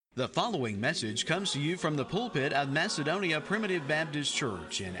The following message comes to you from the pulpit of Macedonia Primitive Baptist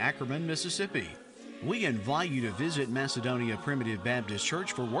Church in Ackerman, Mississippi. We invite you to visit Macedonia Primitive Baptist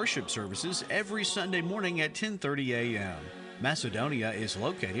Church for worship services every Sunday morning at 10:30 a.m. Macedonia is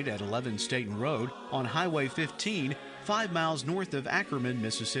located at 11 Staten Road on Highway 15, 5 miles north of Ackerman,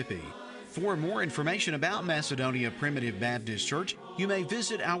 Mississippi. For more information about Macedonia Primitive Baptist Church, you may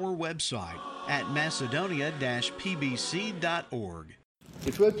visit our website at macedonia-pbc.org.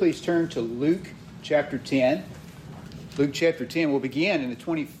 If you would please turn to Luke chapter 10. Luke chapter 10 will begin in the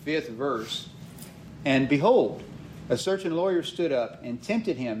 25th verse. And behold, a certain lawyer stood up and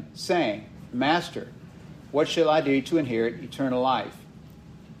tempted him, saying, Master, what shall I do to inherit eternal life?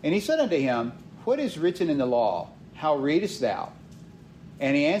 And he said unto him, What is written in the law? How readest thou?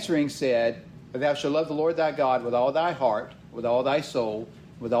 And he answering said, Thou shalt love the Lord thy God with all thy heart, with all thy soul,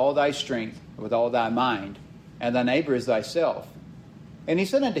 with all thy strength, and with all thy mind, and thy neighbor as thyself. And he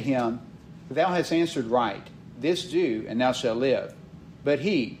said unto him, Thou hast answered right. This do, and thou shalt live. But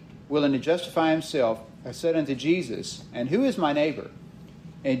he, willing to justify himself, said unto Jesus, And who is my neighbor?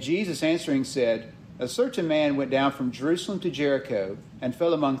 And Jesus answering said, A certain man went down from Jerusalem to Jericho, and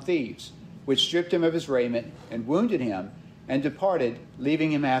fell among thieves, which stripped him of his raiment, and wounded him, and departed,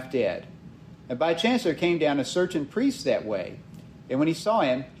 leaving him half dead. And by chance there came down a certain priest that way, and when he saw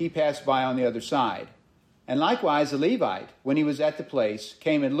him, he passed by on the other side. And likewise a Levite, when he was at the place,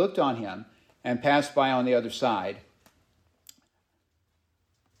 came and looked on him, and passed by on the other side.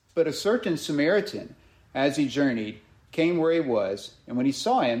 But a certain Samaritan, as he journeyed, came where he was, and when he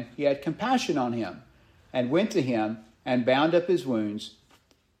saw him, he had compassion on him, and went to him, and bound up his wounds,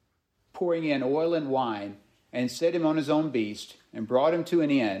 pouring in oil and wine, and set him on his own beast, and brought him to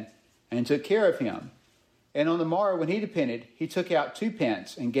an inn, and took care of him. And on the morrow, when he repented, he took out 2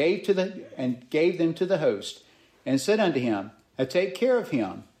 pence, and gave them to the host, and said unto him, Take care of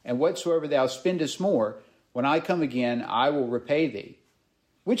him, and whatsoever thou spendest more, when I come again, I will repay thee.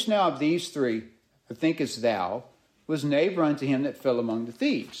 Which now of these 3, thinkest thou, was neighbor unto him that fell among the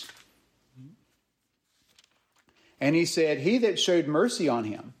thieves? And he said, He that showed mercy on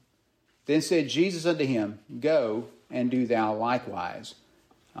him. Then said Jesus unto him, Go, and do thou likewise.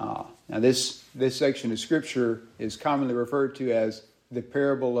 Now this section of Scripture is commonly referred to as the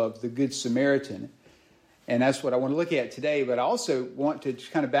parable of the Good Samaritan. And that's what I want to look at today. But I also want to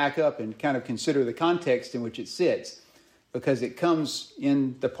kind of back up and kind of consider the context in which it sits, because it comes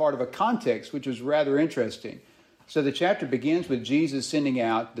in the part of a context which is rather interesting. So the chapter begins with Jesus sending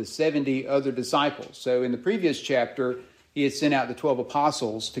out the 70 other disciples. So in the previous chapter, he had sent out the 12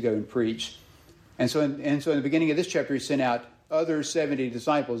 apostles to go and preach. And so in the beginning of this chapter, he sent out other 70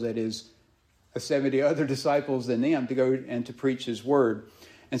 disciples, that is, 70 other disciples than them, to go and to preach his word.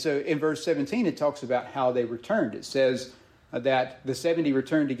 And so in verse 17, it talks about how they returned. It says that the 70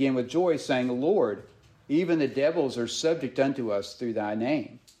 returned again with joy, saying, Lord, even the devils are subject unto us through thy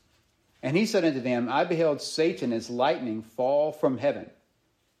name. And he said unto them, I beheld Satan as lightning fall from heaven.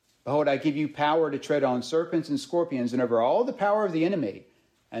 Behold, I give you power to tread on serpents and scorpions, and over all the power of the enemy,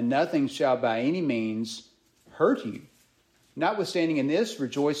 and nothing shall by any means hurt you. Notwithstanding in this,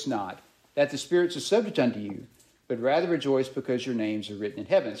 rejoice not, that the spirits are subject unto you, but rather rejoice because your names are written in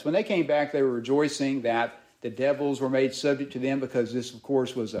heaven. So when they came back, they were rejoicing that the devils were made subject to them, because this, of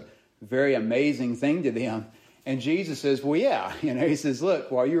course, was a very amazing thing to them. And Jesus says, well, yeah. He says, look,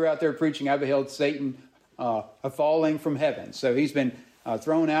 while you were out there preaching, I beheld Satan falling from heaven. So he's been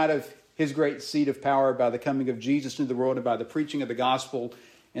thrown out of his great seat of power by the coming of Jesus into the world and by the preaching of the gospel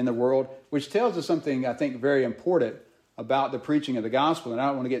in the world, which tells us something, I think, very important about the preaching of the gospel. And I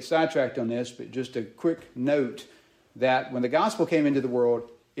don't want to get sidetracked on this, but just a quick note that when the gospel came into the world,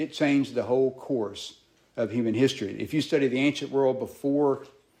 it changed the whole course of human history. If you study the ancient world before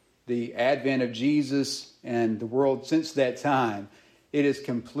the advent of Jesus and the world since that time, it has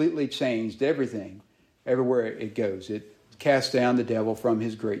completely changed everything, everywhere it goes. It casts down the devil from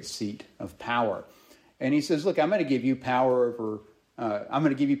his great seat of power. And he says, look, I'm going to give you power to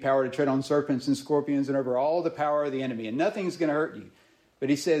tread on serpents and scorpions and over all the power of the enemy, and nothing's going to hurt you. But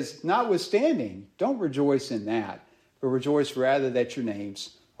he says, notwithstanding, don't rejoice in that, but rejoice rather that your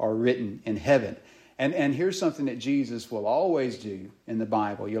names are written in heaven. And here's something that Jesus will always do in the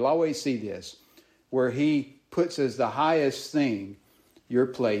Bible. You'll always see this, where he puts as the highest thing your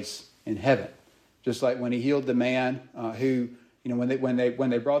place in heaven. Just like when he healed the man who, when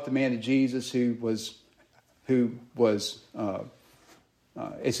they brought the man to Jesus who was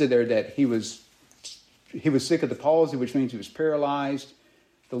it said there that he was sick of the palsy, which means he was paralyzed.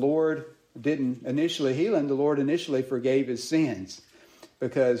 The Lord didn't initially heal him. The Lord initially forgave his sins,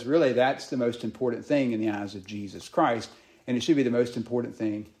 because really that's the most important thing in the eyes of Jesus Christ. and it should be the most important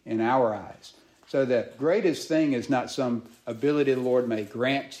thing in our eyes. So the greatest thing is not some ability the Lord may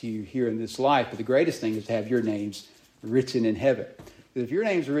grant to you here in this life, but the greatest thing is to have your names written in heaven. Because if your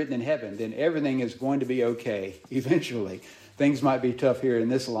names are written in heaven, then everything is going to be okay eventually. Things might be tough here in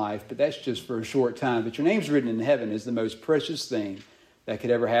this life, but that's just for a short time. But your name's written in heaven is the most precious thing that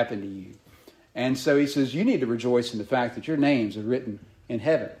could ever happen to you. And so he says, you need to rejoice in the fact that your names are written in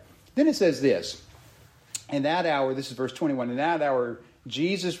heaven. Then it says this, in that hour, this is verse 21, in that hour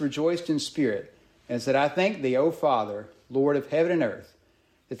Jesus rejoiced in spirit and said, I thank thee, O Father, Lord of heaven and earth,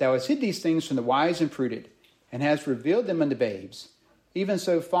 that thou hast hid these things from the wise and prudent, and hast revealed them unto babes. Even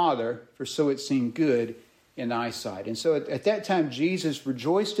so, Father, for so it seemed good in thy sight. And so at that time, Jesus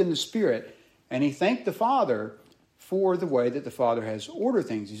rejoiced in the Spirit, and he thanked the Father for the way that the Father has ordered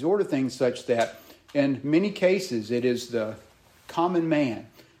things. He's ordered things such that in many cases it is the common man,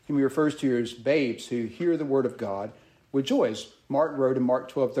 whom he refers to as babes, who hear the word of God with joy. Mark wrote in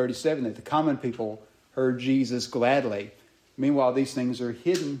Mark 12:37 that the common people heard Jesus gladly. Meanwhile, these things are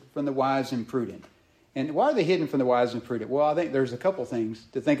hidden from the wise and prudent. And why are they hidden from the wise and prudent? Well, I think there's a couple things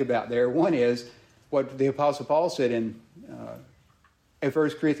to think about there. One is what the Apostle Paul said in 1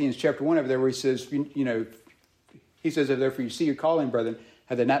 Corinthians chapter 1 over there, where he says, he says, therefore you see your calling, brethren,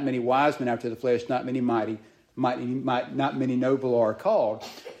 have there not many wise men after the flesh, not many mighty, not many noble are called.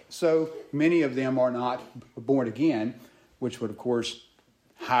 So many of them are not born again, which would, of course,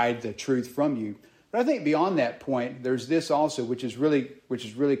 hide the truth from you. But I think beyond that point, there's this also, which is really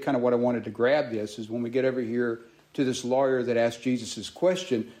kind of what I wanted to grab this, is when we get over here to this lawyer that asked Jesus this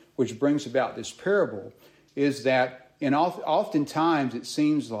question, which brings about this parable, is that oftentimes it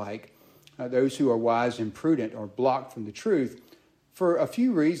seems like those who are wise and prudent are blocked from the truth for a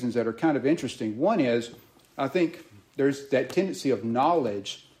few reasons that are kind of interesting. One is, I think there's that tendency of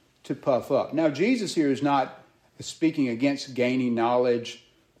knowledge to puff up. Now, Jesus here is not speaking against gaining knowledge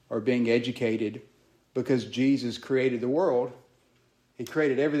or being educated, because Jesus created the world. He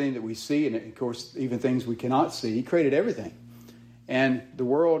created everything that we see, and of course, even things we cannot see. He created everything. And the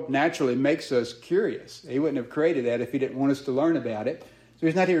world naturally makes us curious. He wouldn't have created that if he didn't want us to learn about it. So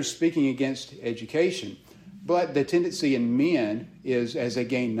he's not here speaking against education. But the tendency in men is, as they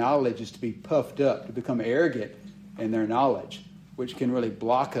gain knowledge, is to be puffed up, to become arrogant in their knowledge, which can really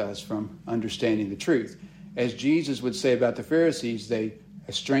block us from understanding the truth. As Jesus would say about the Pharisees, they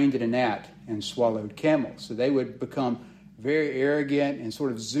strained at a gnat and swallowed camels. So they would become very arrogant and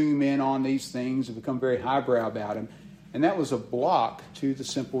sort of zoom in on these things and become very highbrow about them. And that was a block to the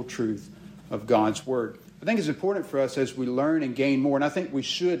simple truth of God's Word. I think it's important for us as we learn and gain more, and I think we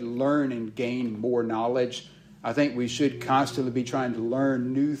should learn and gain more knowledge. I think we should constantly be trying to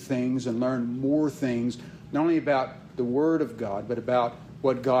learn new things and learn more things, not only about the Word of God, but about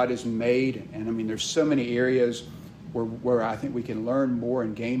what God has made. And I mean, there's so many areas where I think we can learn more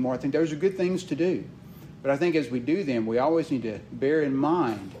and gain more. I think those are good things to do. But I think as we do them, we always need to bear in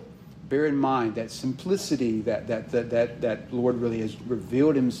mind that simplicity that Lord really has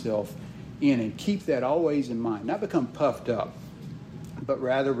revealed himself in, and keep that always in mind. Not become puffed up, but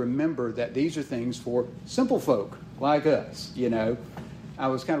rather remember that these are things for simple folk like us. I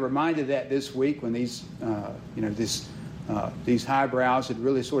was kind of reminded of that this week when these highbrows had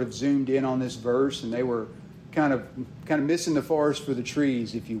really sort of zoomed in on this verse, and they were kind of missing the forest for the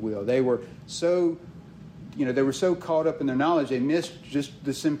trees, if you will. They were so caught up in their knowledge, they missed just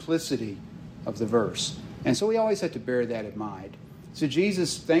the simplicity of the verse. And so we always have to bear that in mind. So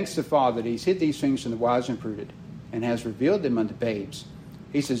Jesus thanks the Father that he's hid these things from the wise and prudent and has revealed them unto babes.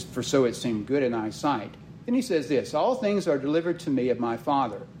 He says, for so it seemed good in thy sight. Then he says this, all things are delivered to me of my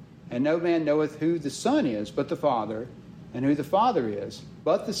Father, and no man knoweth who the Son is but the Father, and who the Father is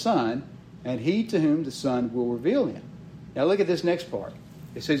but the Son, and he to whom the Son will reveal him. Now look at this next part.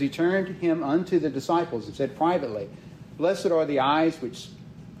 It says, he turned him unto the disciples and said privately, blessed are the eyes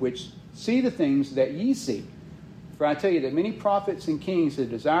which see the things that ye see. For I tell you that many prophets and kings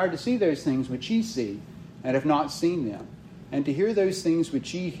have desired to see those things which ye see, and have not seen them, and to hear those things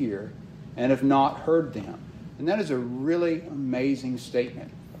which ye hear, and have not heard them. And that is a really amazing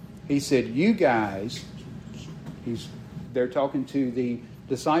statement. He said, you guys, they're talking to the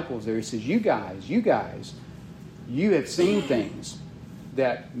disciples there. He says, you guys, you have seen things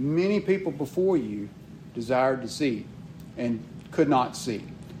that many people before you desired to see and could not see.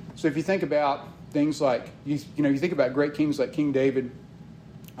 So if you think about things like, you think about great kings like King David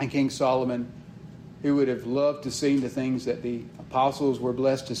and King Solomon, who would have loved to see the things that the apostles were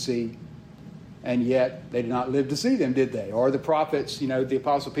blessed to see, and yet they did not live to see them, did they? Or the prophets, the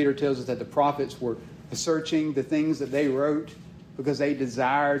Apostle Peter tells us that the prophets were searching the things that they wrote because they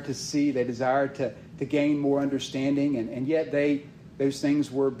desired to see, they desired to to gain more understanding, and yet those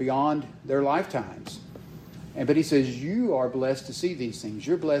things were beyond their lifetimes. But he says, you are blessed to see these things.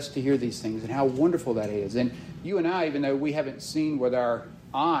 You're blessed to hear these things, and how wonderful that is. And you and I, even though we haven't seen with our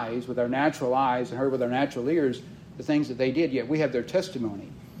eyes, with our natural eyes, and heard with our natural ears the things that they did, yet we have their testimony.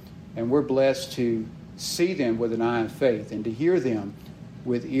 And we're blessed to see them with an eye of faith and to hear them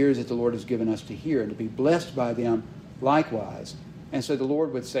with ears that the Lord has given us to hear, and to be blessed by them likewise. And so the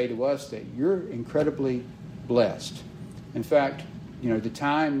Lord would say to us that you're incredibly blessed. In fact, the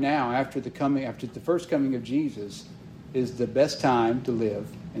time now after the first coming of Jesus is the best time to live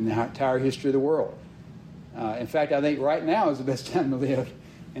in the entire history of the world. In fact, I think right now is the best time to live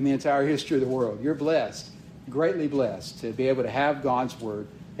in the entire history of the world. You're blessed, greatly blessed, to be able to have God's Word,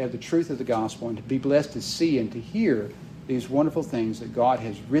 have the truth of the gospel, and to be blessed to see and to hear these wonderful things that God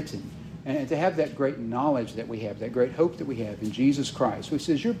has written, and to have that great knowledge that we have, that great hope that we have in Jesus Christ. So he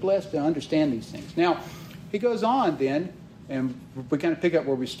says, you're blessed to understand these things. Now, he goes on then, and we kind of pick up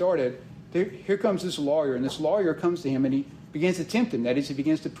where we started. Here comes this lawyer, and this lawyer comes to him, and he begins to tempt him. That is, he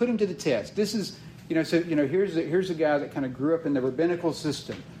begins to put him to the test. This is, here's a guy that kind of grew up in the rabbinical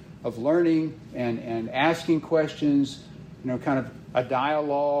system of learning and asking questions, kind of a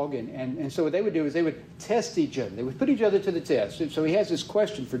dialogue. And so what they would do is they would test each other. They would put each other to the test. So he has this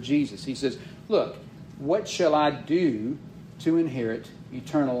question for Jesus. He says, look, what shall I do to inherit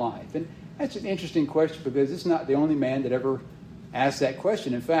eternal life? And that's an interesting question, because it's not the only man that ever asked that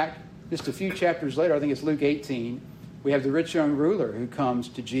question. In fact, just a few chapters later, I think it's Luke 18, we have the rich young ruler who comes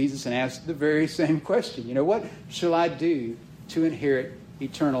to Jesus and asks the very same question. What shall I do to inherit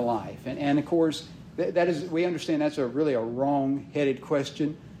eternal life? And of course, that is, we understand that's really a wrong-headed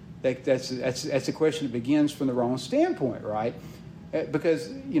question. That's a question that begins from the wrong standpoint, right? Because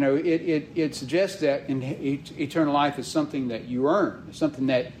it suggests that eternal life is something that you earn, something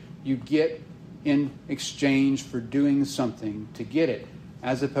that you get in exchange for doing something to get it,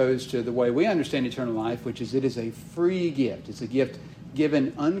 as opposed to the way we understand eternal life, which is it is a free gift. It's a gift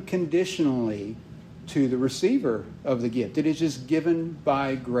given unconditionally to the receiver of the gift. It is just given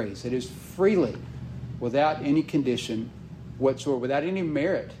by grace. It is freely, without any condition whatsoever, without any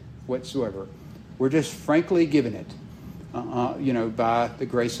merit whatsoever. We're just frankly given it, by the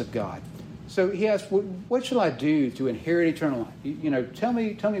grace of God. So he asks, what shall I do to inherit eternal life? Tell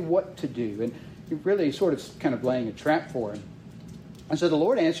me what to do. And he really sort of kind of laying a trap for him. And so the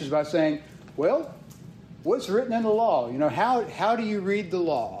Lord answers by saying, well, what's written in the law? How do you read the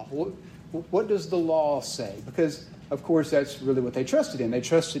law? What does the law say? Because, of course, that's really what they trusted in. They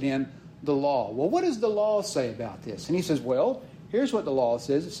trusted in the law. Well, what does the law say about this? And he says, well, here's what the law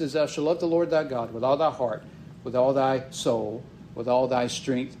says. It says, thou shalt love the Lord thy God with all thy heart, with all thy soul, with all thy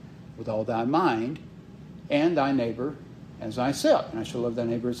strength, with all thy mind, and thy neighbor as thyself. And I shall love thy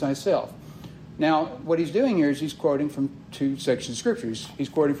neighbor as thyself. Now, what he's doing here is he's quoting from two sections of Scripture. He's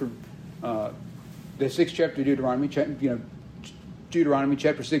quoting from the 6th chapter of Deuteronomy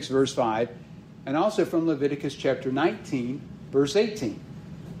chapter 6, verse 5, and also from Leviticus chapter 19, verse 18.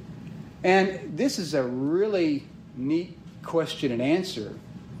 And this is a really neat question and answer,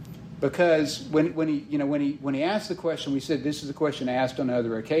 because when he asked the question, we said this is a question asked on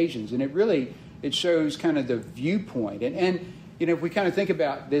other occasions, and it shows kind of the viewpoint. And if we kind of think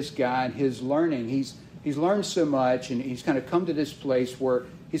about this guy and his learning, he's learned so much, and he's kind of come to this place where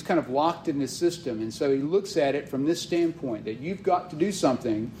he's kind of locked in this system, and so he looks at it from this standpoint, that you've got to do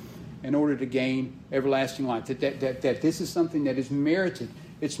something in order to gain everlasting life. That this is something that is merited.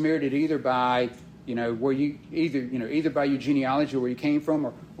 It's merited either by either by your genealogy or where you came from,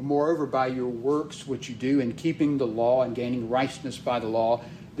 or moreover by your works, which you do in keeping the law and gaining righteousness by the law.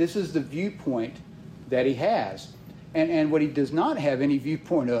 This is the viewpoint that he has. And what he does not have any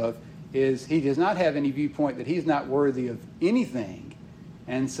viewpoint of is he does not have any viewpoint that he's not worthy of anything.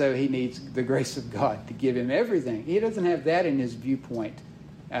 And so he needs the grace of God to give him everything. He doesn't have that in his viewpoint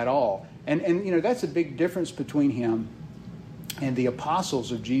at all. And that's a big difference between him and the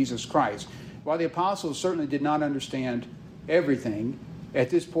apostles of Jesus Christ. While the apostles certainly did not understand everything at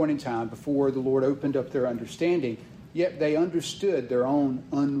this point in time before the Lord opened up their understanding, yet they understood their own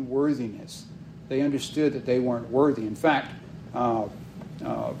unworthiness. They understood that they weren't worthy. In fact,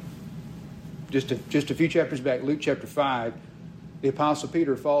 just a few chapters back, Luke chapter 5, the Apostle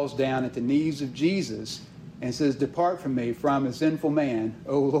Peter falls down at the knees of Jesus and says, "Depart from me, for I'm a sinful man,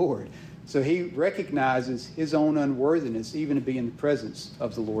 O Lord." So he recognizes his own unworthiness even to be in the presence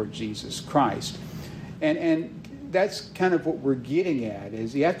of the Lord Jesus Christ. And that's kind of what we're getting at,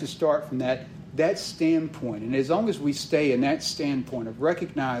 is you have to start from that standpoint. And as long as we stay in that standpoint of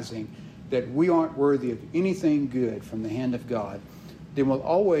recognizing that we aren't worthy of anything good from the hand of God, then we'll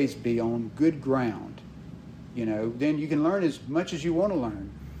always be on good ground then you can learn as much as you want to learn.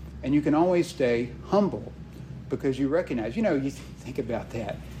 And you can always stay humble because you recognize, you think about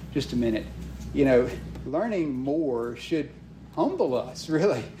that just a minute. Learning more should humble us,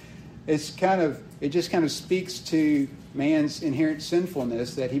 really. It just kind of speaks to man's inherent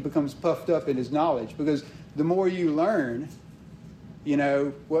sinfulness that he becomes puffed up in his knowledge. Because the more you learn,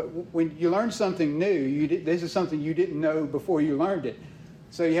 when you learn something new, this is something you didn't know before you learned it.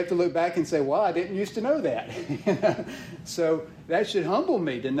 So you have to look back and say, well, I didn't used to know that. So that should humble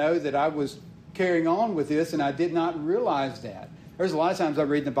me to know that I was carrying on with this and I did not realize that. There's a lot of times I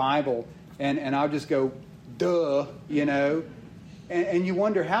read the Bible and I'll just go, duh, and you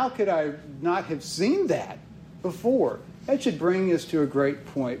wonder, how could I not have seen that before? That should bring us to a great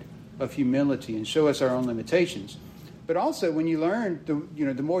point of humility and show us our own limitations. But also, when you learn,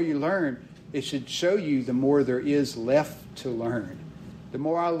 the more you learn, it should show you the more there is left to learn. The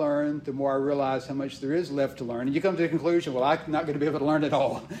more I learn, the more I realize how much there is left to learn. And you come to the conclusion, well, I'm not going to be able to learn it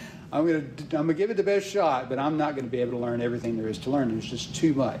all. I'm going to give it the best shot, but I'm not going to be able to learn everything there is to learn. There's just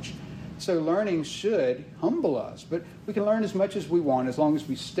too much. So learning should humble us. But we can learn as much as we want as long as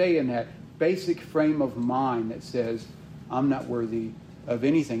we stay in that basic frame of mind that says, I'm not worthy of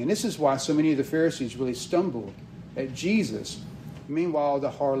anything. And this is why so many of the Pharisees really stumbled at Jesus. Meanwhile,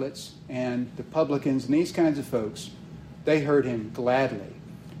 the harlots and the publicans and these kinds of folks, they heard him gladly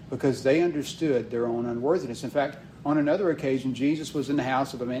because they understood their own unworthiness. In fact, on another occasion, Jesus was in the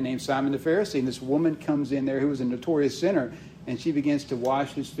house of a man named Simon the Pharisee, and this woman comes in there who was a notorious sinner, and she begins to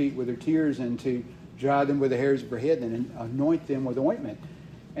wash his feet with her tears and to dry them with the hairs of her head and anoint them with ointment.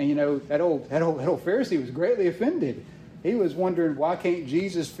 And that old Pharisee was greatly offended. He was wondering, why can't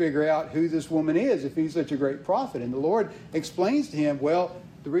Jesus figure out who this woman is if he's such a great prophet? And the Lord explains to him, well,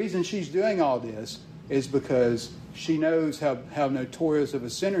 the reason she's doing all this is because she knows how notorious of a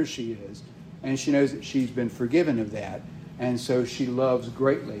sinner she is, and she knows that she's been forgiven of that, and so she loves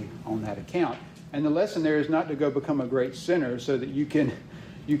greatly on that account. And the lesson there is not to go become a great sinner so that you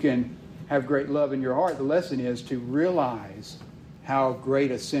can have great love in your heart. The lesson is to realize how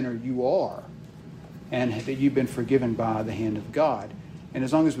great a sinner you are and that you've been forgiven by the hand of God. And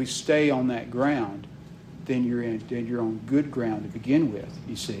as long as we stay on that ground, then you're on good ground to begin with,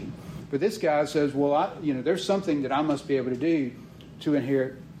 you see. But this guy says, well, there's something that I must be able to do to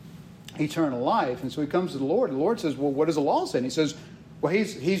inherit eternal life. And so he comes to the Lord. The Lord says, well, what does the law say? And he says, well,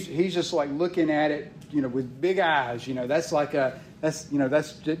 he's just like looking at it, with big eyes. That's like a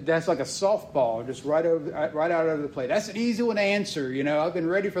softball, just right out over the plate. That's an easy one to answer. I've been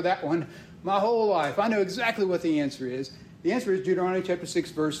ready for that one my whole life. I know exactly what the answer is. The answer is Deuteronomy chapter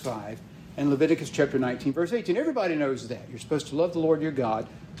 6, verse 5, and Leviticus chapter 19, verse 18. Everybody knows that. You're supposed to love the Lord your God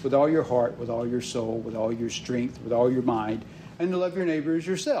with all your heart, with all your soul, with all your strength, with all your mind, and to love your neighbor as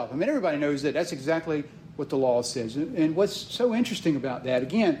yourself. Everybody knows that. That's exactly what the law says. And what's so interesting about that,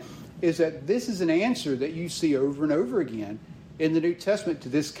 again, is that this is an answer that you see over and over again in the New Testament to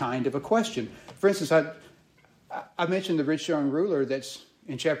this kind of a question. For instance, I mentioned the rich young ruler that's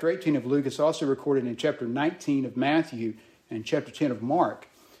in chapter 18 of Luke. It's also recorded in chapter 19 of Matthew and chapter 10 of Mark.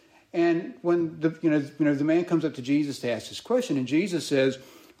 And when the man comes up to Jesus to ask this question, and Jesus says,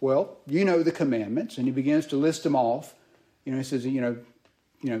 well, you know the commandments, and he begins to list them off. He says,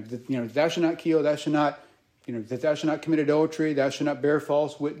 thou shalt not kill, thou shalt not, that thou shalt not commit adultery, thou shalt not bear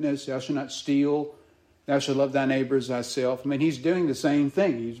false witness, thou shalt not steal, thou shalt love thy neighbor as thyself. He's doing the same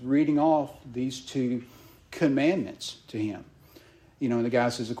thing. He's reading off these two commandments to him. And the guy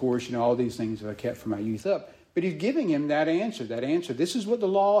says, of course, all these things have I kept from my youth up. But he's giving him that answer. This is what the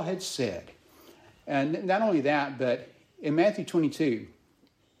law had said. And not only that, but in Matthew 22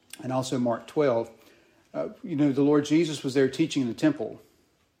 and also Mark 12, the Lord Jesus was there teaching in the temple.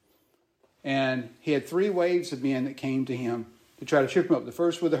 And he had 3 waves of men that came to him to try to trip him up. The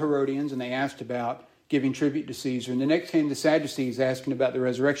first were the Herodians, and they asked about giving tribute to Caesar. And the next came the Sadducees asking about the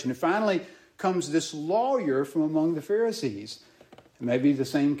resurrection. And finally comes this lawyer from among the Pharisees. Maybe the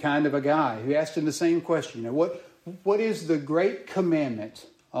same kind of a guy who asked him the same question. What is the great commandment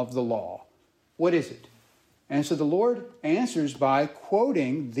of the law? What is it? And so the Lord answers by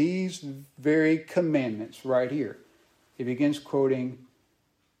quoting these very commandments right here. He begins quoting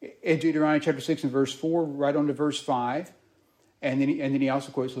in Deuteronomy chapter 6 and verse 4, right on to verse 5. And then he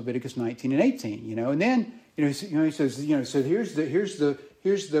also quotes Leviticus 19 and 18. And then he says, so here's the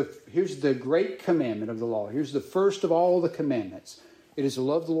great commandment of the law. Here's the first of all the commandments. It is to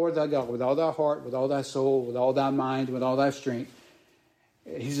love the Lord thy God with all thy heart, with all thy soul, with all thy mind, with all thy strength.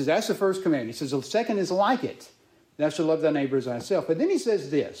 He says, that's the first commandment. He says, the second is like it. Thou shalt love thy neighbor as thyself. But then he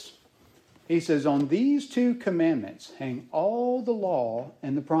says this. He says, on these 2 commandments hang all the law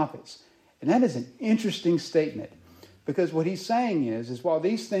and the prophets. And that is an interesting statement, because what he's saying is while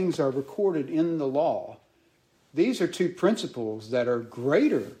these things are recorded in the law, these are two principles that are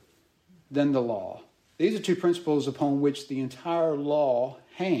greater than the law. These are two principles upon which the entire law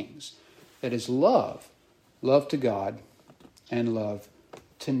hangs. That is love to God, and love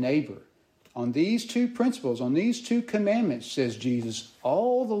to neighbor. On these two principles, on these two commandments, says Jesus,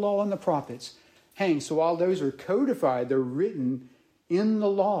 all the law and the prophets hang. So while those are codified, they're written in the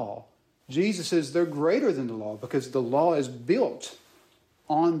law, Jesus says they're greater than the law because the law is built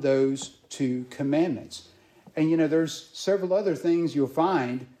on those two commandments. And there's several other things you'll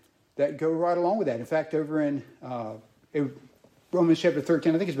find that go right along with that. In fact, over in Romans chapter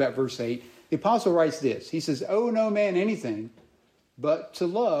 13, I think it's about verse 8, the apostle writes this. He says, "Owe no man anything but to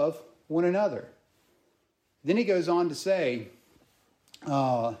love one another." Then he goes on to say,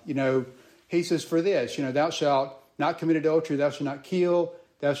 he says, "For this, thou shalt not commit adultery, thou shalt not kill,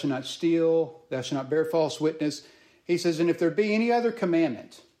 thou shalt not steal, thou shalt not bear false witness." He says, "And if there be any other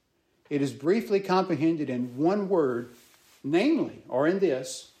commandment, it is briefly comprehended in one word, namely, or in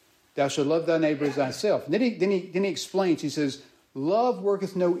this, thou shalt love thy neighbor as thyself." And then he explains, he says, "Love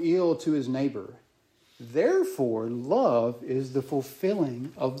worketh no ill to his neighbor. Therefore, love is the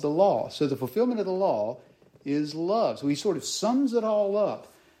fulfilling of the law." So the fulfillment of the law is love. So he sort of sums it all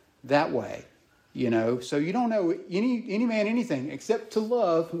up that way. So you don't know any man anything except to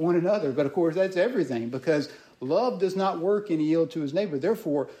love one another. But of course, that's everything, because love does not work any ill to his neighbor.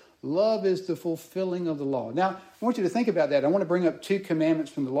 Therefore, love is the fulfilling of the law. Now, I want you to think about that. I want to bring up two commandments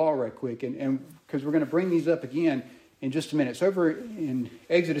from the law right quick, and because we're going to bring these up again in just a minute. It's over in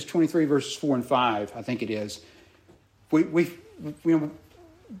Exodus 23, verses 4 and 5, I think it is. We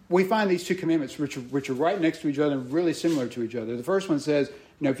find these two commandments which are right next to each other and really similar to each other. The first one says,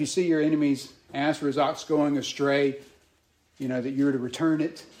 if you see your enemy's ass or his ox going astray, that you're to return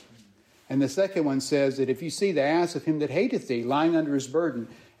it. And the second one says that if you see the ass of him that hateth thee lying under his burden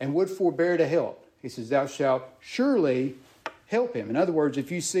and would forbear to help, he says, thou shalt surely help him. In other words,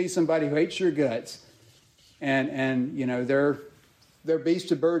 if you see somebody who hates your guts and their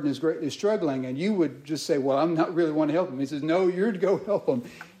beast of burden is greatly struggling, and you would just say, well, I'm not really want to help him. He says, no, you're to go help him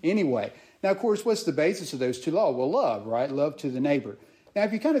anyway. Now, of course, what's the basis of those two laws? Well, love, right? Love to the neighbor. Now,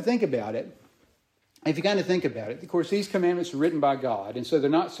 if you kind of think about it, of course, these commandments are written by God, and so they're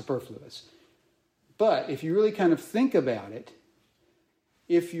not superfluous. But if you really kind of think about it,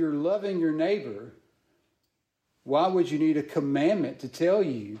 if you're loving your neighbor, why would you need a commandment to tell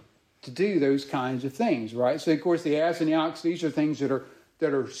you to do those kinds of things, right? So, of course, the ass and the ox, these are things that are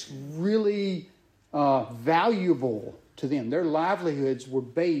really valuable to them. Their livelihoods were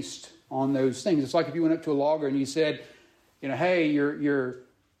based on those things. It's like if you went up to a logger and you said, hey, your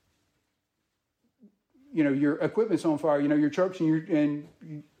equipment's on fire, your trucks and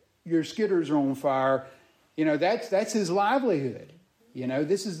your skidders are on fire. That's his livelihood.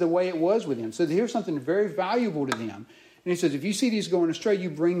 This is the way it was with him. So here's something very valuable to them. And he says, if you see these going astray,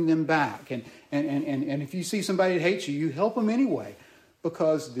 you bring them back. And if you see somebody that hates you, you help them anyway,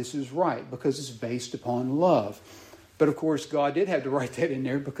 because this is right, because it's based upon love. But of course, God did have to write that in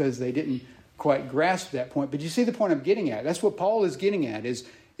there because they didn't quite grasp that point. But you see the point I'm getting at. That's what Paul is getting at, is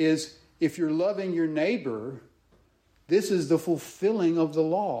if you're loving your neighbor, this is the fulfilling of the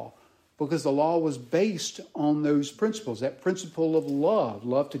law, because the law was based on those principles, that principle of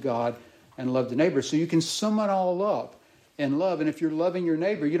love to God and love to neighbor. So you can sum it all up in love. And if you're loving your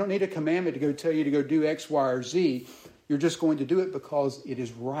neighbor, you don't need a commandment to go tell you to go do X, Y, or Z. You're just going to do it because it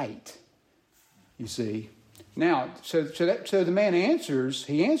is right. You see? Now, so the man answers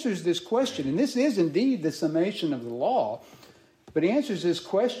this question, and this is indeed the summation of the law, but he answers this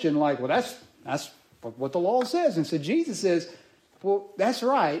question like, well, that's what the law says. And so Jesus says, well, that's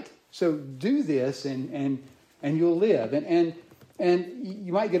right. So do this and you'll live. And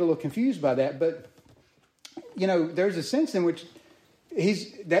you might get a little confused by that, but there's a sense in which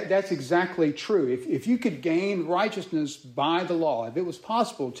that's exactly true. If you could gain righteousness by the law, if it was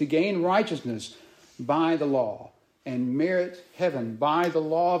possible to gain righteousness by the law and merit heaven by the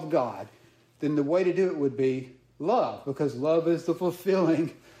law of God, then the way to do it would be love, because love is the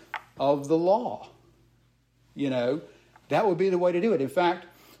fulfilling of the law. That would be the way to do it. In fact,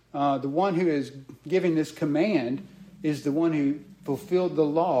 the one who is giving this command is the one who fulfilled the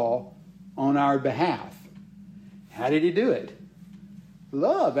law on our behalf. How did he do it?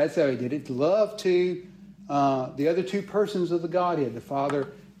 Love. That's how he did it. Love to the other two persons of the Godhead, the Father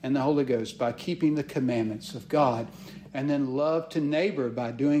and the Holy Ghost, by keeping the commandments of God. And then love to neighbor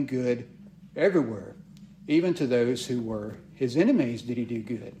by doing good everywhere. Even to those who were his enemies did he do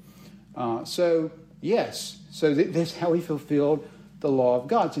good. So that's how he fulfilled the law of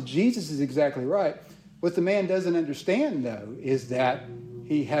God. So Jesus is exactly right. What the man doesn't understand, though, is that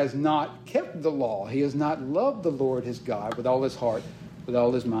he has not kept the law. He has not loved the Lord his God with all his heart, with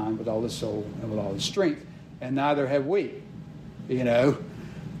all his mind, with all his soul, and with all his strength. And neither have we.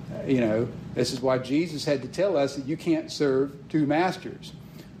 This is why Jesus had to tell us that you can't serve two masters.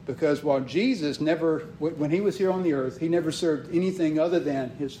 Because while Jesus when he was here on the earth, he never served anything other than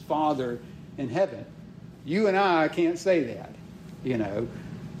his Father in heaven. You and I can't say that. There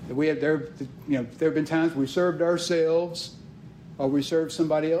have been times we served ourselves, or we served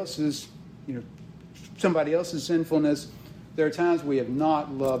somebody else's sinfulness. There are times we have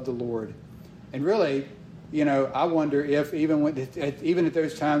not loved the Lord. And really, I wonder if even at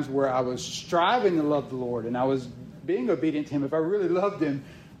those times where I was striving to love the Lord and I was being obedient to him, if I really loved him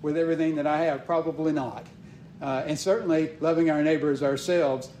with everything that I have, probably not. And certainly loving our neighbors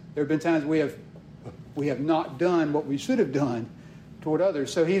ourselves, there have been times we have not done what we should have done toward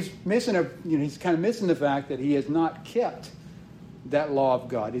others. So he's he's kind of missing the fact that he has not kept that law of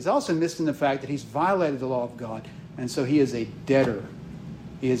God. He's also missing the fact that he's violated the law of God, and so he is a debtor.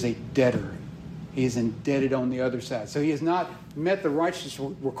 He is a debtor. He is indebted on the other side. So he has not met the righteous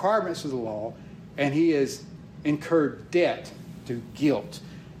requirements of the law, and he has incurred debt through guilt.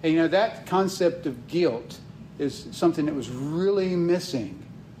 And that concept of guilt is something that was really missing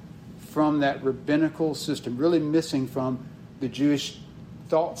from that rabbinical system, really missing from the Jewish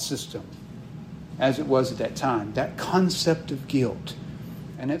thought system as it was at that time, that concept of guilt.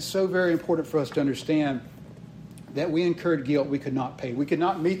 And it's so very important for us to understand that we incurred guilt we could not pay. We could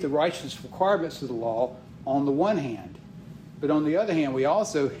not meet the righteous requirements of the law on the one hand, but on the other hand, we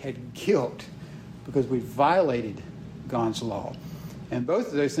also had guilt because we violated God's law. And both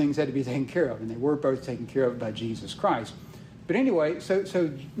of those things had to be taken care of, and they were both taken care of by Jesus Christ. But anyway, so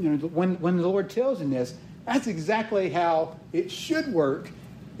when the Lord tells him this, that's exactly how it should work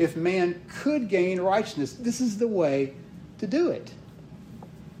if man could gain righteousness. This is the way to do it.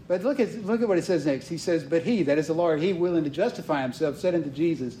 But look at what it says next. He says, but he, that is the Lord, he willing to justify himself, said unto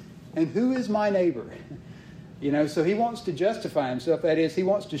Jesus, and who is my neighbor? So he wants to justify himself. That is, he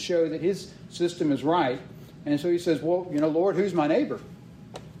wants to show that his system is right. And so he says, well, Lord, who's my neighbor?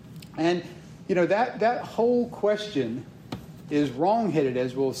 And, that whole question is wrong-headed,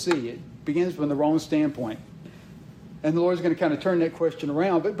 as we'll see. It begins from the wrong standpoint. And the Lord's going to kind of turn that question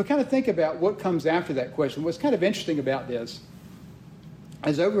around. But kind of think about what comes after that question. What's kind of interesting about this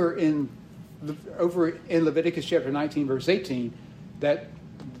is over in Leviticus chapter 19, verse 18, that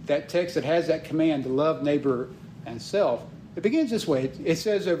text that has that command to love neighbor and self, it begins this way. It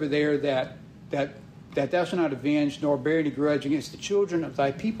says over there that thou shalt not avenge nor bear any grudge against the children of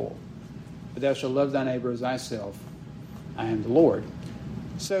thy people, but thou shalt love thy neighbor as thyself. I am the Lord.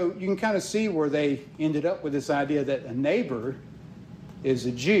 So you can kind of see where they ended up with this idea that a neighbor is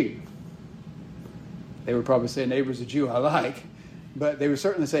a Jew. They would probably say a neighbor is a Jew I like, but they would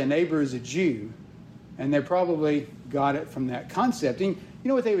certainly say a neighbor is a Jew, and they probably got it from that concept. And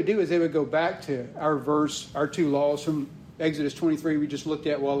what they would do is they would go back to our two laws from Exodus 23 we just looked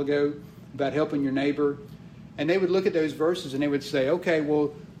at a while ago about helping your neighbor, and they would look at those verses and they would say, okay,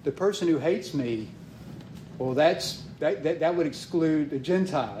 well, the person who hates me, well, that would exclude a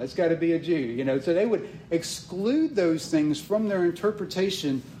Gentile. It's got to be a Jew, So they would exclude those things from their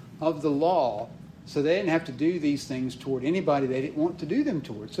interpretation of the law, so they didn't have to do these things toward anybody they didn't want to do them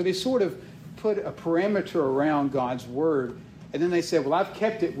toward. So they sort of put a parameter around God's word, and then they said, well, I've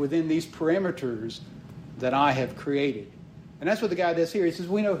kept it within these parameters that I have created. And that's what the guy does here. He says,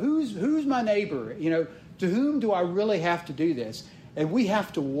 who's my neighbor? To whom do I really have to do this? And we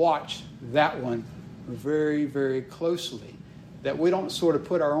have to watch that one very, very closely, that we don't sort of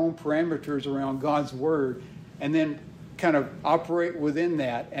put our own parameters around God's word and then kind of operate within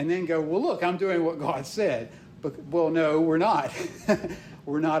that and then go, well, look, I'm doing what God said. But, well, no, we're not.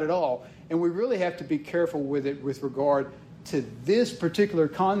 We're not at all. And we really have to be careful with it with regard to this particular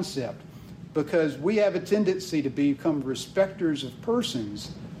concept, because we have a tendency to become respecters of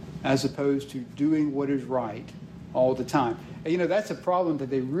persons as opposed to doing what is right all the time. And, that's a problem that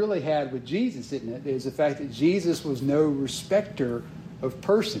they really had with Jesus, isn't it? Is the fact that Jesus was no respecter of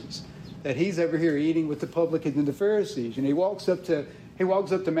persons. That he's over here eating with the publicans and the Pharisees. He walks up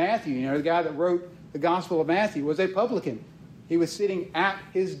to Matthew. The guy that wrote the Gospel of Matthew was a publican. He was sitting at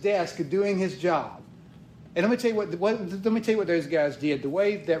his desk doing his job. And let me tell you what those guys did. The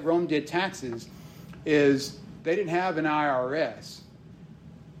way that Rome did taxes is they didn't have an IRS.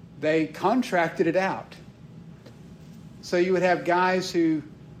 They contracted it out. So you would have guys who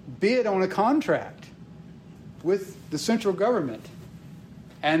bid on a contract with the central government.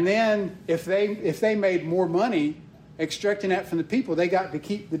 And then if they made more money extracting that from the people, they got to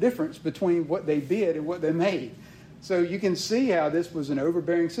keep the difference between what they bid and what they made. So you can see how this was an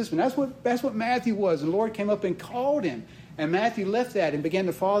overbearing system. That's what Matthew was. And the Lord came up and called him. And Matthew left that and began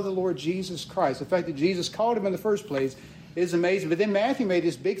to follow the Lord Jesus Christ. The fact that Jesus called him in the first place is amazing. But then Matthew made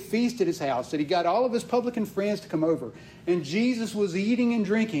this big feast at his house that he got all of his publican friends to come over. And Jesus was eating and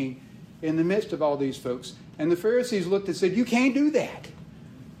drinking in the midst of all these folks. And the Pharisees looked and said, "You can't do that."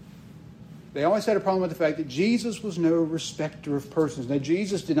 They always had a problem with the fact that Jesus was no respecter of persons. Now,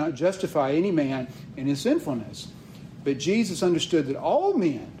 Jesus did not justify any man in his sinfulness. But Jesus understood that all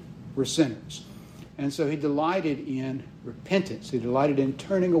men were sinners. And so he delighted in repentance. He delighted in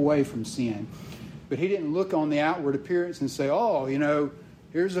turning away from sin. But he didn't look on the outward appearance and say, "Oh,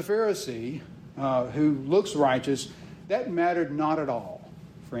 here's a Pharisee who looks righteous." That mattered not at all,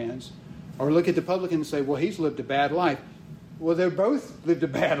 friends. Or look at the publican and say, "Well, he's lived a bad life." Well, they both lived a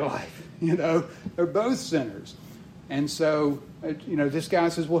bad life. They're both sinners. And so, this guy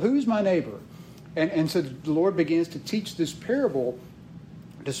says, "Well, who's my neighbor?" And so the Lord begins to teach this parable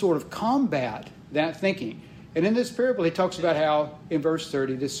to sort of combat that thinking. And in this parable, he talks about how, in verse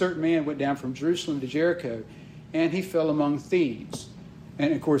 30, this certain man went down from Jerusalem to Jericho, and he fell among thieves.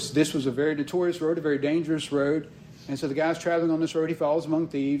 And, of course, this was a very notorious road, a very dangerous road. And so the guy's traveling on this road, he falls among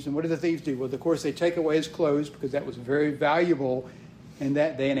thieves. And what do the thieves do? Well, of course, they take away his clothes, because that was very valuable in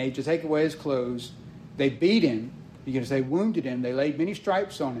that day and age, to take away his clothes. They beat him. You can say wounded him. They laid many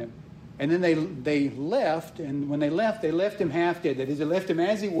stripes on him. And then they left, and when they left him half dead. That is, they left him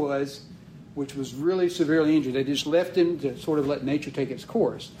as he was, which was really severely injured. They just left him to sort of let nature take its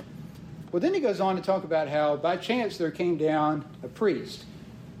course. Well, then he goes on to talk about how by chance there came down a priest.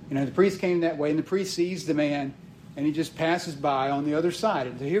 The priest came that way, and the priest sees the man, and he just passes by on the other side.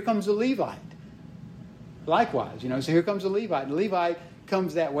 And so here comes a Levite. Likewise, so here comes a Levite. And the Levite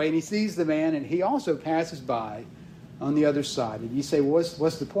comes that way, and he sees the man, and he also passes by on the other side. And you say, well,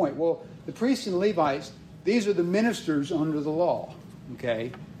 what's the point? Well, the priests and the Levites, these are the ministers under the law.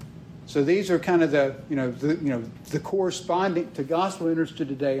 Okay? So these are kind of the corresponding to gospel understood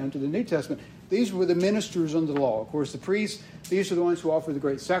today under the New Testament. These were the ministers under the law. Of course, the priests, these are the ones who offered the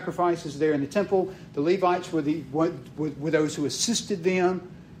great sacrifices there in the temple. The Levites were were those who assisted them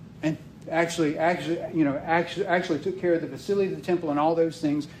and actually took care of the facility of the temple and all those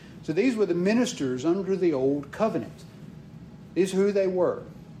things. So these were the ministers under the old covenant. These are who they were.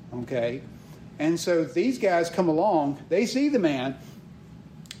 Okay? And so these guys come along, they see the man,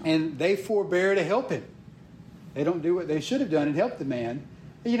 and they forbear to help him. They don't do what they should have done and help the man.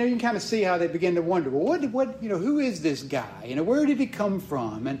 You can kind of see how they begin to wonder, well, who is this guy? Where did he come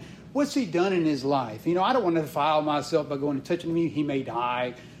from? And what's he done in his life? I don't want to defile myself by going and touching him. He may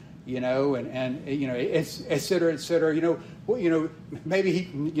die, et cetera, et cetera. Maybe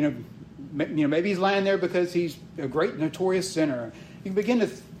maybe he's lying there because he's a great notorious sinner. You can begin to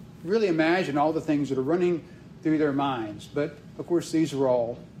really imagine all the things that are running through their minds. But, of course, these are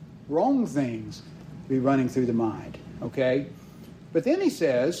all wrong things to be running through the mind. Okay? But then he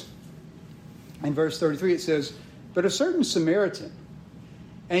says, in verse 33, it says, "But a certain Samaritan."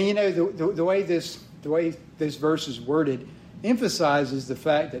 And, the way this verse is worded emphasizes the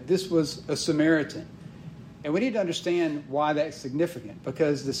fact that this was a Samaritan. And we need to understand why that's significant,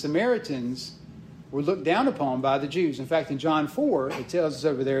 because the Samaritans were looked down upon by the Jews. In fact, in John 4, it tells us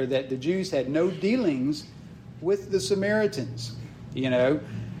over there that the Jews had no dealings with the Samaritans.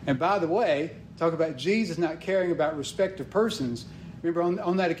 And by the way, talk about Jesus not caring about respect of persons. Remember,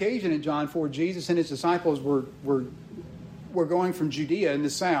 on that occasion in John 4, Jesus and his disciples were going from Judea in the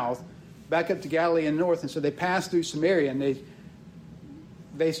south back up to Galilee in the north, and so they passed through Samaria, and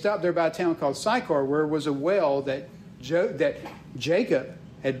they stopped there by a town called Sychar, where was a well that Jacob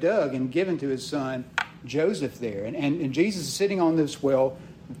had dug and given to his son Joseph there. And Jesus is sitting on this well,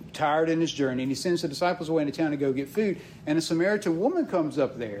 tired in his journey, and he sends the disciples away into town to go get food. And a Samaritan woman comes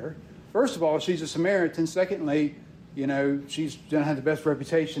up there. First of all, she's a Samaritan. Secondly, she doesn't have the best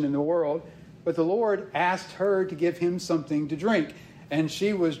reputation in the world. But the Lord asked her to give him something to drink. And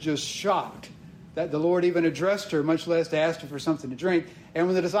she was just shocked that the Lord even addressed her, much less asked her for something to drink. And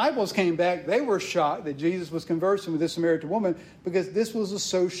when the disciples came back, they were shocked that Jesus was conversing with this Samaritan woman, because this was a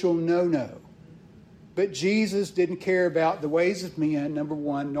social no-no. But Jesus didn't care about the ways of men, number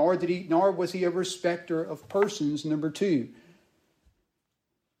one, nor was he a respecter of persons, number two.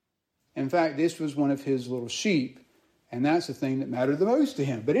 In fact, this was one of his little sheep, and that's the thing that mattered the most to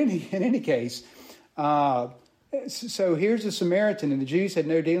him. But in any case, so here's a Samaritan, and the Jews had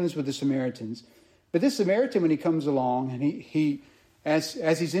no dealings with the Samaritans. But this Samaritan, when he comes along, and he as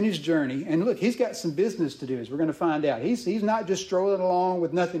he's in his journey, and look, he's got some business to do, as we're going to find out. He's not just strolling along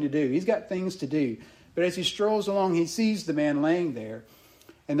with nothing to do. He's got things to do. But as he strolls along, he sees the man laying there.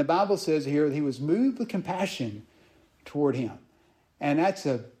 And the Bible says here that he was moved with compassion toward him. And that's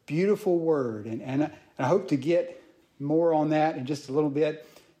a beautiful word. And I hope to get more on that in just a little bit.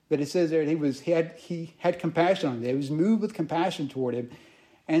 But it says there that he had compassion on him. He was moved with compassion toward him.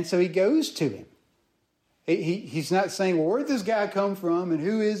 And so he goes to him. He's not saying, well, where did this guy come from? And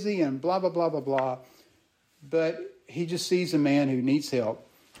who is he? And blah, blah, blah, blah, blah. But he just sees a man who needs help.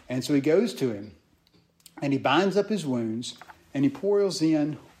 And so he goes to him. And he binds up his wounds. And he pours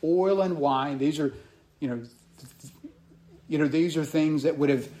in oil and wine. These are, these are things that would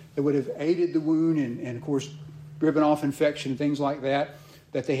have aided the wound and of course, driven off infection and things like that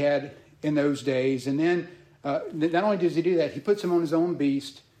they had in those days. And then, not only does he do that, he puts him on his own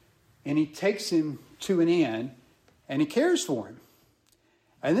beast, and he takes him to an inn, and he cares for him.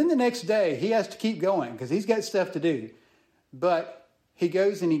 And then the next day, he has to keep going because he's got stuff to do. But he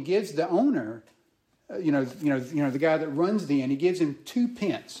goes and he gives the owner, the guy that runs the inn, he gives him 2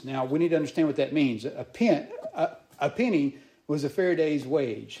 pence. Now, we need to understand what that means. A penny was a fair day's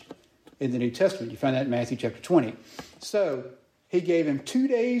wage in the New Testament. You find that in Matthew chapter 20. So he gave him 2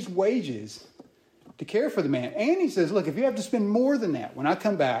 days' wages to care for the man. And he says, look, if you have to spend more than that, when I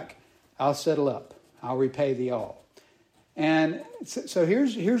come back, I'll settle up. I'll repay thee all. And so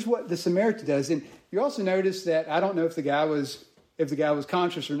here's what the Samaritan does. And you also notice that I don't know if the guy was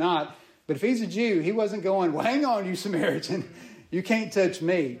conscious or not, but if he's a Jew, he wasn't going, well, hang on, you Samaritan. You can't touch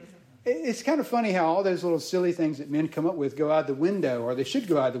me. It's kind of funny how all those little silly things that men come up with go out the window, or they should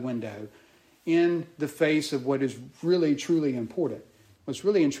go out the window, in the face of what is really, truly important. What's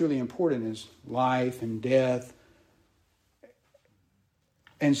really and truly important is life and death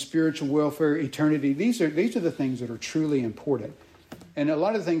and spiritual welfare, eternity. These are the things that are truly important. And a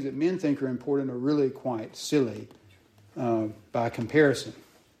lot of the things that men think are important are really quite silly by comparison.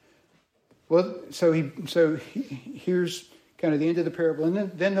 Well, so here's kind of the end of the parable.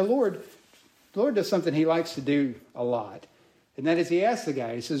 And then the Lord does something he likes to do a lot. And that is he asks the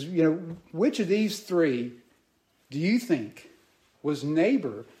guy, he says, which of these 3 do you think was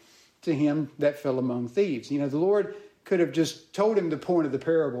neighbor to him that fell among thieves? The Lord could have just told him the point of the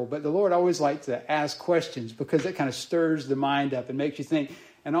parable, but the Lord always likes to ask questions because it kind of stirs the mind up and makes you think.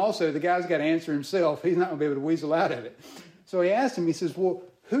 And also, the guy's got to answer himself. He's not going to be able to weasel out of it. So he asked him, he says, well,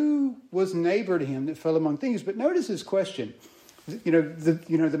 who was neighbor to him that fell among thieves? But notice his question.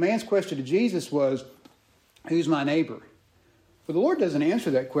 The man's question to Jesus was, who's my neighbor? But the Lord doesn't answer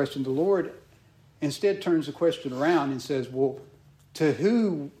that question. The Lord instead turns the question around and says, well, to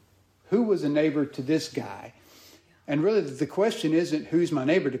who was a neighbor to this guy? And really the question isn't who's my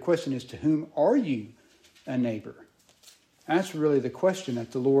neighbor. The question is, to whom are you a neighbor? That's really the question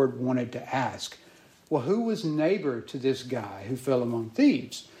that the Lord wanted to ask. Well, who was neighbor to this guy who fell among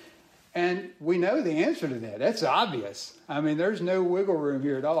thieves? And we know the answer to that. That's obvious. I mean, there's no wiggle room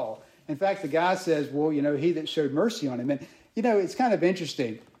here at all. In fact, the guy says, well, he that showed mercy on him. And, it's kind of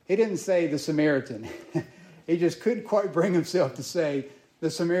interesting. He didn't say the Samaritan. He just couldn't quite bring himself to say the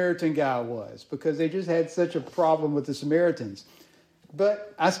Samaritan guy was, because they just had such a problem with the Samaritans.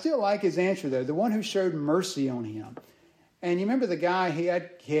 But I still like his answer, though. The one who showed mercy on him. And you remember the guy, he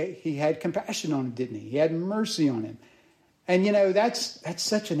had compassion on him, didn't he? He had mercy on him. And, that's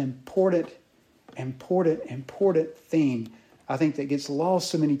such an important thing, I think, that gets lost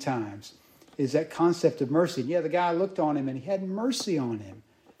so many times, is that concept of mercy. Yeah, the guy looked on him and he had mercy on him.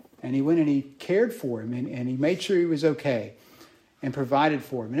 And he went and he cared for him and he made sure he was okay and provided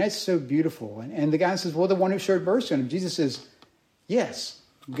for him. And that's so beautiful. And the guy says, well, the one who showed mercy on him. Jesus says, yes,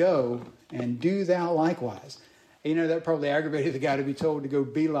 go and do thou likewise. That probably aggravated the guy to be told to go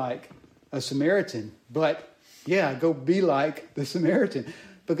be like a Samaritan. But yeah, go be like the Samaritan,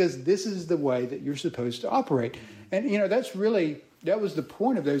 because this is the way that you're supposed to operate. And, that was the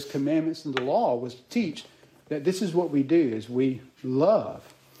point of those commandments in the law, was to teach that this is what we do, is we love.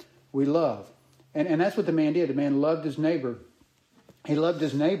 We love. And that's what the man did. The man loved his neighbor. He loved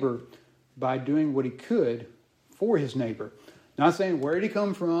his neighbor by doing what he could for his neighbor. Not saying where did he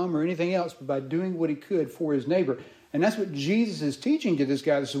come from or anything else, but by doing what he could for his neighbor. And that's what Jesus is teaching to this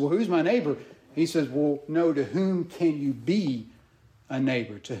guy. He says, well, who's my neighbor? He says, well, no, to whom can you be a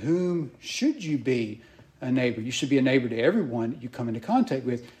neighbor? To whom should you be a neighbor? You should be a neighbor to everyone you come into contact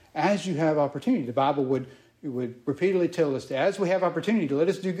with as you have opportunity. The Bible would repeatedly tell us that as we have opportunity to let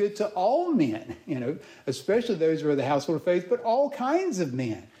us do good to all men, especially those who are the household of faith, but all kinds of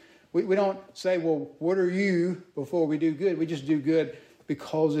men. We don't say, well, what are you, before we do good? We just do good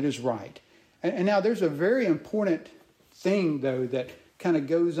because it is right. And now there's a very important thing, though, that kind of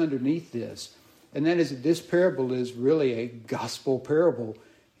goes underneath this. And that is that this parable is really a gospel parable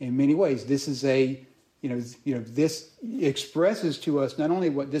in many ways. This is a this expresses to us not only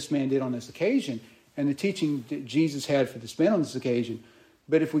what this man did on this occasion and the teaching that Jesus had for this man on this occasion,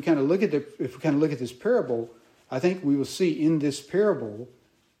 but if we kind of look at this parable, I think we will see in this parable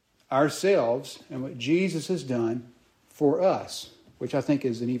ourselves and what Jesus has done for us, which I think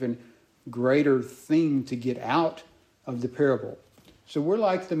is an even greater thing to get out of the parable. So we're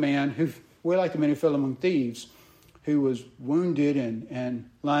like the man who fell among thieves, who was wounded and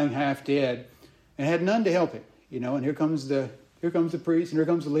lying half dead, and had none to help him. And here comes the priest, and here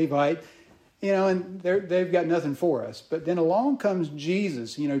comes the Levite, and they've got nothing for us. But then along comes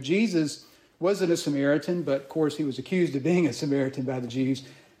Jesus. Jesus wasn't a Samaritan, but of course he was accused of being a Samaritan by the Jews.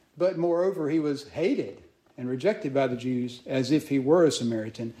 But moreover, he was hated and rejected by the Jews as if he were a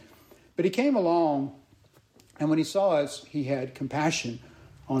Samaritan. But he came along, and when he saw us, he had compassion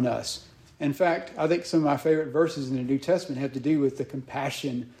on us. In fact, I think some of my favorite verses in the New Testament have to do with the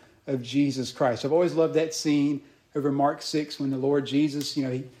compassion of Jesus Christ. I've always loved that scene over Mark 6 when the Lord Jesus,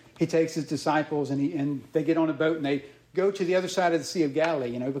 he takes his disciples and they get on a boat and they go to the other side of the Sea of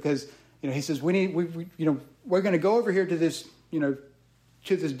Galilee, because he says we're going to go over here to this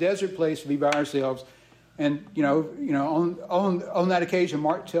to this desert place to be by ourselves. And on that occasion,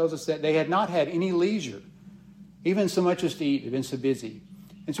 Mark tells us that they had not had any leisure, even so much as to eat. They'd been so busy.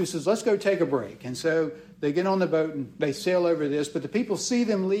 And so he says, let's go take a break. And so they get on the boat and they sail over this, but the people see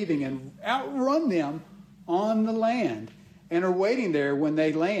them leaving and outrun them on the land and are waiting there when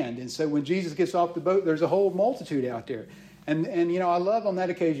they land. And so when Jesus gets off the boat, there's a whole multitude out there. And I love on that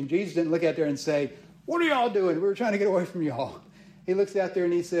occasion, Jesus didn't look out there and say, what are y'all doing? We were trying to get away from y'all. He looks out there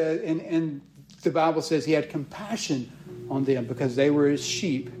and he says, and the Bible says he had compassion on them because they were his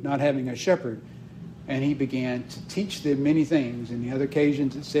sheep, not having a shepherd. And he began to teach them many things. In the other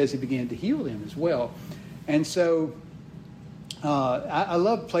occasions, it says he began to heal them as well. And so I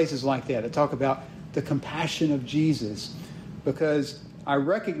love places like that. I talk about the compassion of Jesus because I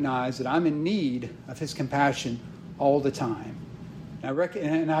recognize that I'm in need of his compassion all the time.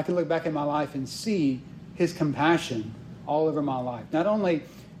 And I can look back at my life and see his compassion all over my life. Not only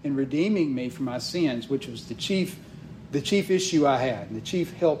in redeeming me from my sins, which was the chief issue I had and the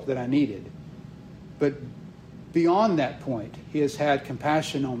chief help that I needed, but beyond that point, he has had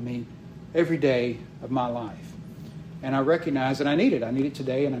compassion on me every day of my life. And I recognize that I need it. I need it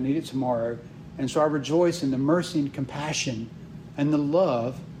today and I need it tomorrow. And so I rejoice in the mercy and compassion and the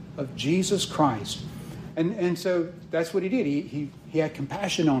love of Jesus Christ. And so that's what he did. He had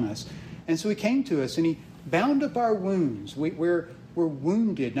compassion on us. And so he came to us and he bound up our wounds. We're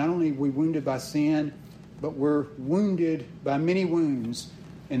wounded. Not only are we wounded by sin, but we're wounded by many wounds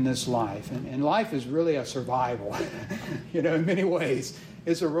in this life. And life is really a survival, in many ways.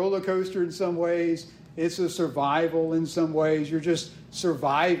 It's a roller coaster in some ways. It's a survival in some ways. You're just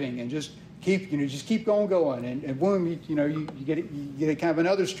surviving and just keep on going. And boom, you get kind of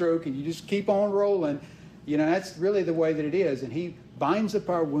another stroke and you just keep on rolling. That's really the way that it is. And he binds up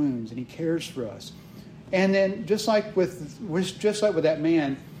our wounds and he cares for us. And then just like with that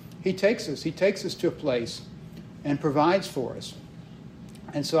man, he takes us to a place and provides for us.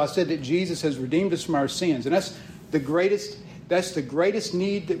 And so I said that Jesus has redeemed us from our sins. And that's the greatest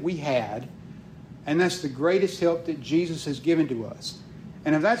need that we had. And that's the greatest help that Jesus has given to us.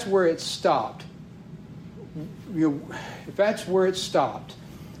 And if that's where it stopped,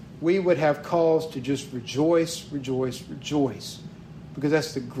 we would have cause to just rejoice, rejoice, rejoice. Because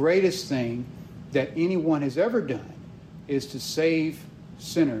that's the greatest thing that anyone has ever done, is to save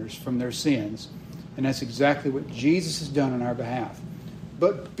sinners from their sins. And that's exactly what Jesus has done on our behalf.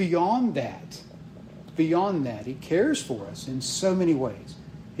 But beyond that, he cares for us in so many ways.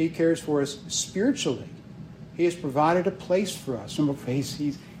 He cares for us spiritually. He has provided a place for us.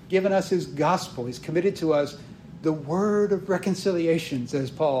 He's given us his gospel. He's committed to us the word of reconciliation,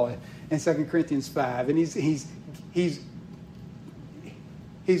 says Paul in 2 Corinthians 5. And he's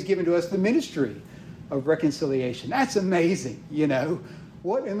given to us the ministry of reconciliation. That's amazing,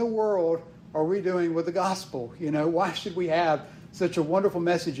 What in the world are we doing with the gospel? Why should we have such a wonderful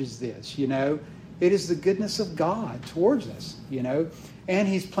message as this? It is the goodness of God towards us, And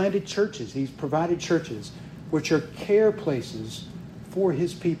he's planted churches. He's provided churches, which are care places for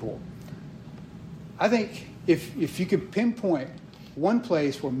his people. I think if you could pinpoint one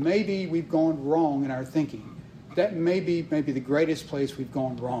place where maybe we've gone wrong in our thinking, that may be the greatest place we've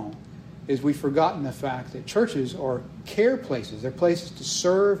gone wrong, is we've forgotten the fact that churches are care places. They're places to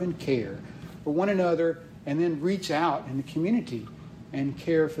serve and care for one another and then reach out in the community and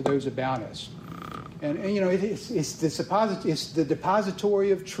care for those about us. And it's the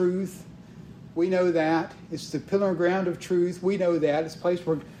depository of truth. We know that. It's the pillar and ground of truth. We know that. It's a place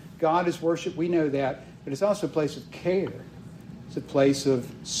where God is worshipped. We know that. but it's also a place of care. It's a place of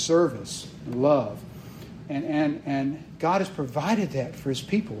service and love. And God has provided that for his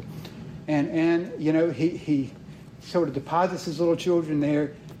people. And you know, he sort of deposits his little children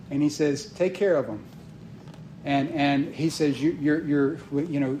there, and he says, take care of them. And he says, you're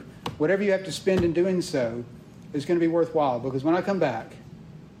you know, whatever you have to spend in doing so is going to be worthwhile, because when I come back,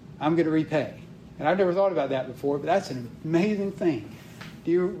 I'm going to repay. And I've never thought about that before, but that's an amazing thing.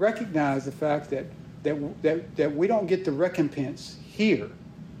 Do you recognize the fact that we don't get the recompense here?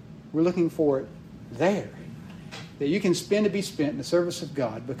 We're looking for it there. That you can spend to be spent in the service of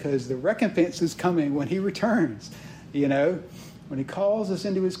God, because the recompense is coming when he returns, you know, when he calls us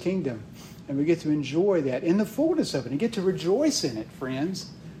into his kingdom. And we get to enjoy that in the fullness of it and get to rejoice in it,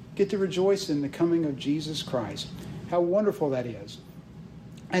 friends. Get to rejoice in the coming of Jesus Christ. How wonderful that is.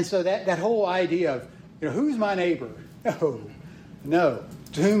 And so that whole idea of, you know, who's my neighbor? No.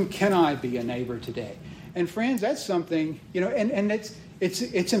 To whom can I be a neighbor today? And friends, that's something, you know, and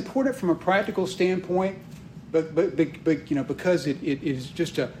it's important from a practical standpoint, but you know, because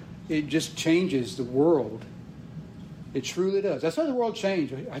it just changes the world. It truly does. That's why the world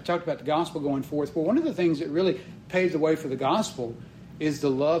changed. I talked about the gospel going forth. Well, one of the things that really paved the way for the gospel is the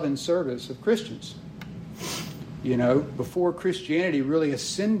love and service of Christians. You know, before Christianity really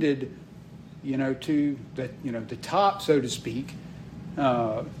ascended, you know, to the top, so to speak,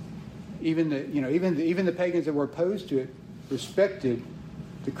 even the pagans that were opposed to it respected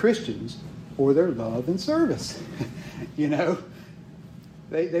the Christians for their love and service. You know,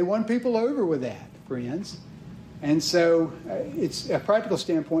 they won people over with that, friends. And so it's a practical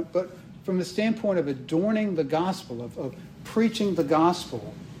standpoint, but from the standpoint of adorning the gospel, of preaching the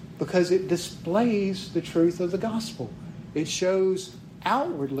gospel, because it displays the truth of the gospel. It shows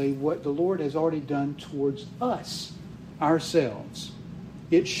outwardly what the Lord has already done towards us, ourselves.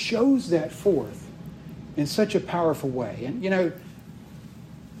 It shows that forth in such a powerful way. And, you know,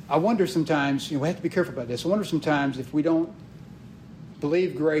 I wonder sometimes, you know, we have to be careful about this. I wonder sometimes if we don't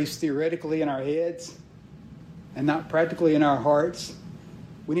believe grace theoretically in our heads and not practically in our hearts.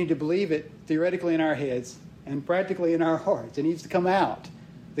 We need to believe it theoretically in our heads and practically in our hearts. It needs to come out.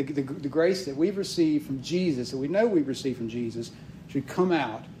 The grace that we've received from Jesus, that we know we've received from Jesus, should come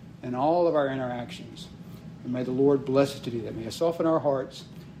out in all of our interactions. And may the Lord bless us to do that. May He soften our hearts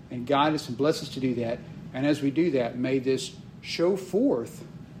and guide us and bless us to do that. And as we do that, may this show forth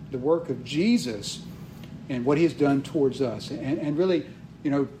the work of Jesus and what He has done towards us. And really,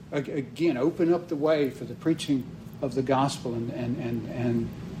 you know, again, open up the way for the preaching of the gospel and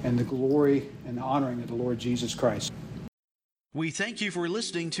the glory and the honoring of the Lord Jesus Christ. We thank you for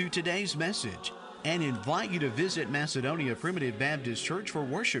listening to today's message and invite you to visit Macedonia Primitive Baptist Church for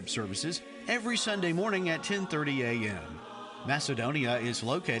worship services every Sunday morning at 10:30 a.m. Macedonia is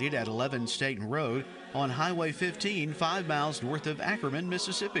located at 11 Staten Road on Highway 15, 5 miles north of Ackerman,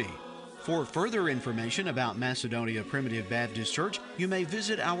 Mississippi. For further information about Macedonia Primitive Baptist Church, you may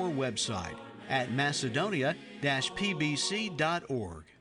visit our website at macedonia-pbc.org.